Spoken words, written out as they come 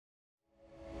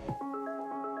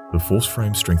The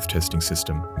ForceFrame strength testing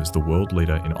system is the world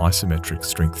leader in isometric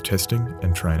strength testing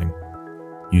and training,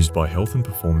 used by health and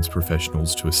performance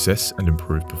professionals to assess and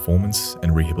improve performance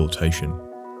and rehabilitation.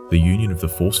 The union of the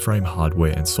ForceFrame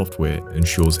hardware and software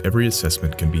ensures every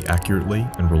assessment can be accurately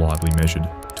and reliably measured,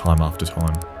 time after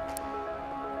time.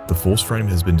 The ForceFrame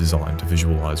has been designed to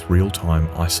visualize real-time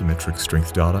isometric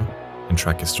strength data and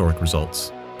track historic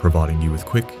results, providing you with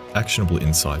quick, actionable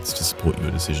insights to support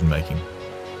your decision-making.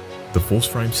 The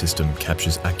ForceFrame system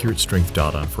captures accurate strength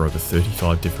data for over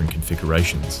 35 different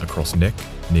configurations across neck,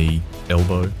 knee,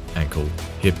 elbow, ankle,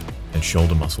 hip, and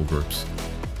shoulder muscle groups.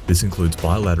 This includes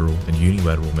bilateral and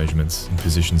unilateral measurements in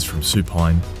positions from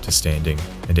supine to standing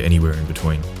and anywhere in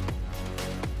between.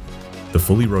 The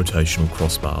fully rotational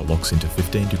crossbar locks into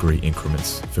 15-degree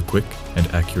increments for quick and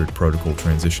accurate protocol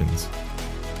transitions,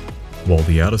 while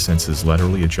the outer sensors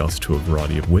laterally adjust to a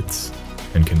variety of widths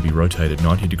and can be rotated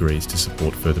 90 degrees to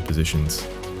support further positions.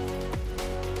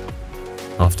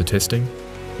 After testing,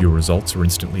 your results are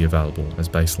instantly available as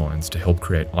baselines to help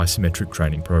create isometric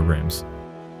training programs.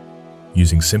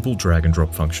 Using simple drag and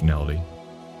drop functionality,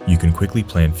 you can quickly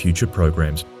plan future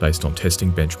programs based on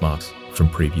testing benchmarks from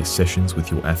previous sessions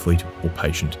with your athlete or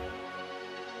patient.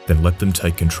 Then let them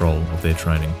take control of their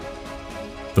training.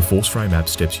 The ForceFrame app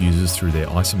steps users through their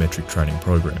isometric training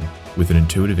program with an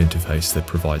intuitive interface that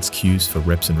provides cues for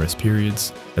reps and rest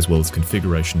periods, as well as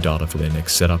configuration data for their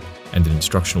next setup and an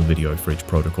instructional video for each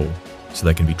protocol, so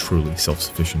they can be truly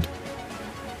self-sufficient.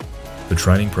 The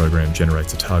training program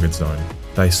generates a target zone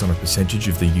based on a percentage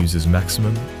of the user's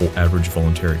maximum or average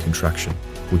voluntary contraction,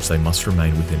 which they must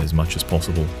remain within as much as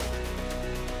possible.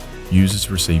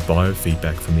 Users receive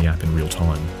biofeedback from the app in real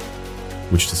time,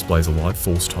 which displays a live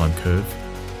force time curve,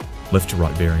 left to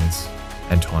right variance,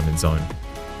 and time and zone.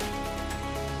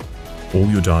 All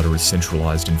your data is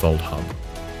centralized in VALD Hub,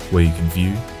 where you can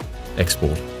view,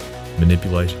 export,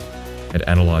 manipulate, and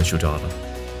analyze your data,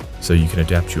 so you can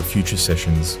adapt your future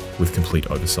sessions with complete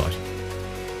oversight.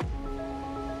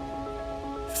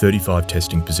 35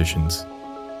 testing positions,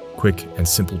 quick and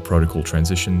simple protocol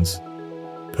transitions,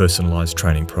 personalized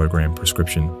training program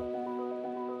prescription.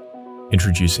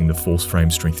 Introducing the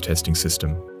ForceFrame strength testing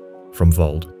system from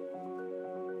VALD.